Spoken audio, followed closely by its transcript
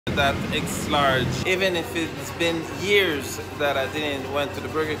that X large. Even if it's been years that I didn't went to the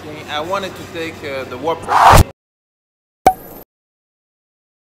Burger King, I wanted to take the Whopper.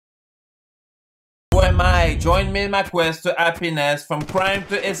 Who am I? Join me in my quest to happiness, from crime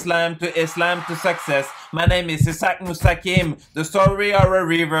to Islam to success. My name is Ishaq Mustaqim, the story of a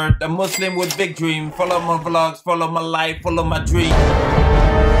river, the Muslim with big dream. Follow my vlogs, follow my life, follow my dream.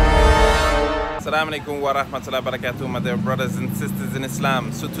 Assalamu alaikum wa rahmatullahi wa barakatuh, my dear brothers and sisters in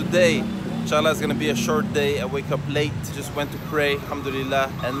Islam. So today, inshallah, is gonna be a short day. I wake up late, just went to pray, alhamdulillah,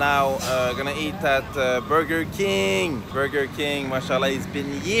 and now gonna eat at Burger King. Burger King, mashallah, it's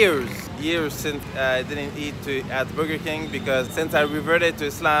been years since I didn't eat at Burger King, because since I reverted to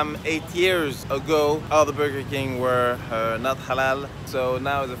Islam 8 years ago, all the Burger King were not halal. So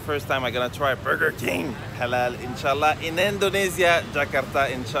now is the first time I'm gonna try Burger King halal, inshallah, in Indonesia, Jakarta,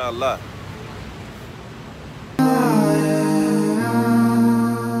 inshallah.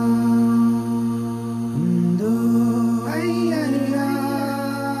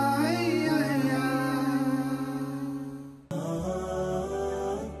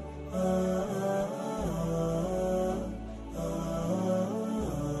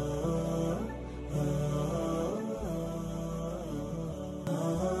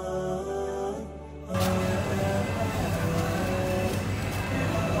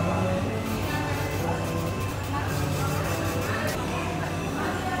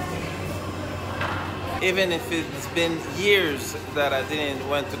 Even if it's been years that I didn't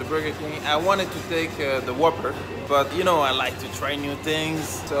went to the Burger King, I wanted to take the Whopper. But you know, I like to try new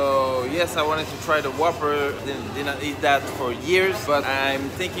things. So yes, I wanted to try the Whopper. Did not eat that for years. But I'm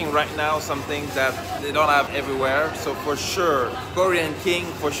thinking right now something that they don't have everywhere. So for sure, Korean King,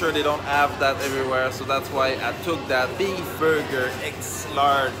 for sure they don't have that everywhere. So that's why I took that beef burger X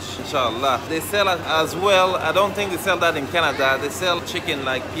large, inshallah. They sell it as well. I don't think they sell that in Canada. They sell chicken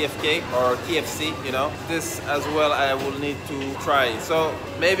like PFK or KFC, you know. This as well I will need to try. So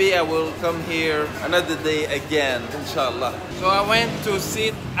maybe I will come here another day again, inshallah. So I went to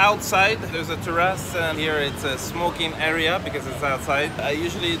sit outside. There's a terrace, and here it's a smoking area because it's outside. I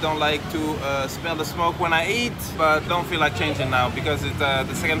usually don't like to smell the smoke when I eat, but don't feel like changing now because it's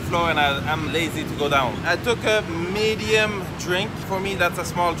the second floor and I'm lazy to go down. I took a medium drink. For me, that's a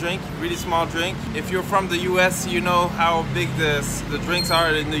small drink, really small drink. If you're from the US, you know how big the drinks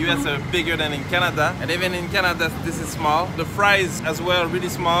are in the US are bigger than in Canada. And even in Canada, this is small. The fries as well, really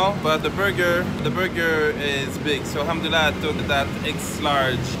small, but the burger is big. So alhamdulillah, I took that X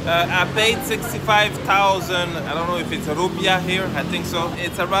large. I paid 65,000. I don't know if it's a rupiah here. I think so.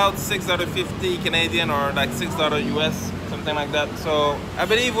 It's about $6.50 Canadian or like $6 US, something like that. So I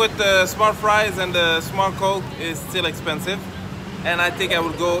believe with the small fries and the small Coke is still expensive. And I think I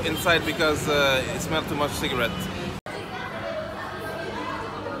will go inside because it smells too much cigarette.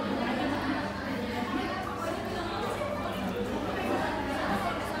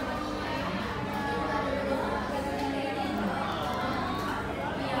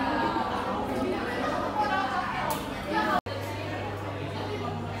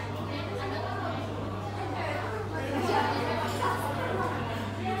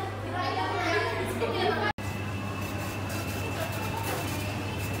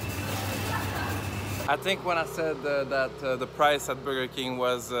 I think when I said that the price at Burger King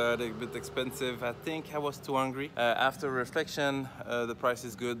was a little bit expensive, I think I was too hungry. After reflection, the price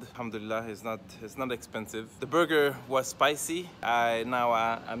is good. Alhamdulillah, it's not expensive. The burger was spicy.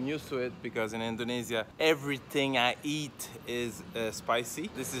 I'm used to it because in Indonesia, everything I eat is spicy.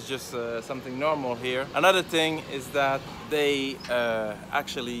 This is just something normal here. Another thing is that they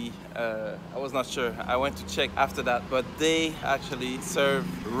actually, I was not sure. I went to check after that, but they actually serve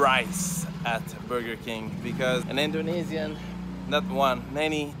rice at Burger King, because an Indonesian, not one,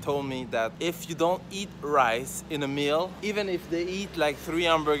 many told me that if you don't eat rice in a meal, even if they eat like 3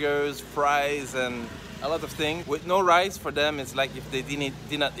 hamburgers, fries and a lot of things, with no rice, for them it's like if they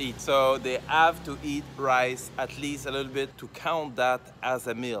did not eat. So they have to eat rice at least a little bit to count that as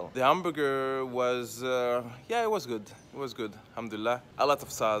a meal. The hamburger was, yeah, it was good. It was good, alhamdulillah. A lot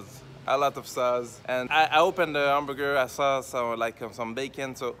of sauce. And I opened the hamburger, I saw some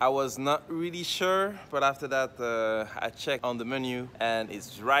bacon, so I was not really sure, but after that I checked on the menu and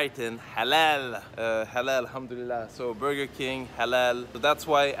it's right in halal, halal, alhamdulillah. So Burger King, halal. So that's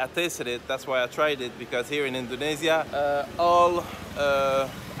why I tasted it, that's why I tried it, because here in Indonesia,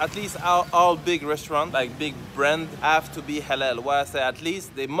 at least all big restaurants, like big brand, have to be halal. Why I say at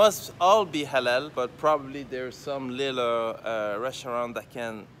least, they must all be halal, but probably there's some little restaurant that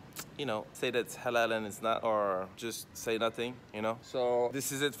can, you know, say that it's halal and it's not, or just say nothing, you know. So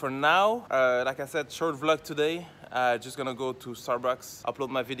this is it for now. Like I said, short vlog today. Just gonna go to Starbucks, upload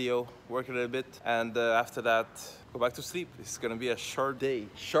my video, work a little bit, and after that, go back to sleep. It's gonna be a short day,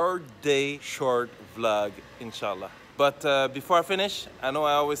 short vlog, inshallah. But before I finish, I know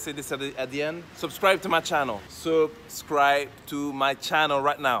I always say this at the end, subscribe to my channel. Subscribe to my channel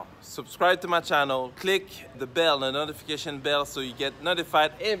right now. Subscribe to my channel, click the bell, the notification bell, so you get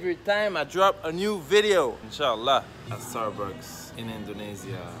notified every time I drop a new video, inshallah. At Starbucks in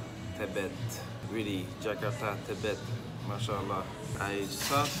Indonesia, Tibet, really, Jakarta, Tibet, mashallah. I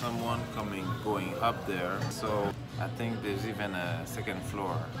saw someone going up there, so I think there's even a second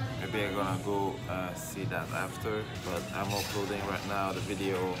floor. Maybe I'm gonna go see that after, but I'm uploading right now the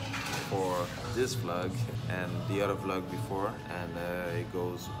video for this vlog and the other vlog before, and it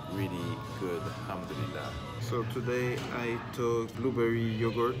goes really good, alhamdulillah. So today I took blueberry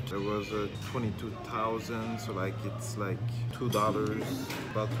yogurt. It was 22,000, so like it's like $2,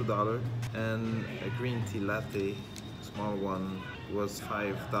 about $2, and a green tea latte, small one, was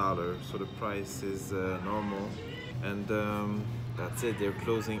 $5, so the price is normal. And that's it. They're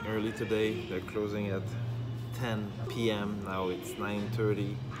closing early today. They're closing at 10 p.m. Now it's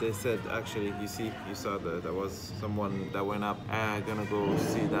 9:30. They said, actually, you saw that there was someone that went up. I'm gonna go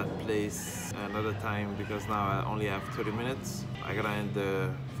see that place another time because now I only have 30 minutes. I gotta end the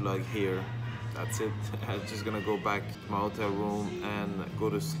vlog here. That's it. I'm just gonna go back to my hotel room and go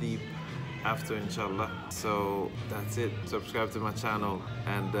to sleep after, inshallah. So that's it. Subscribe to my channel,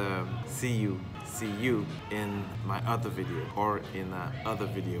 and see you in my other video, or in another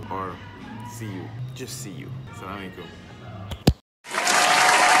video, or just see you. Assalamu alaikum.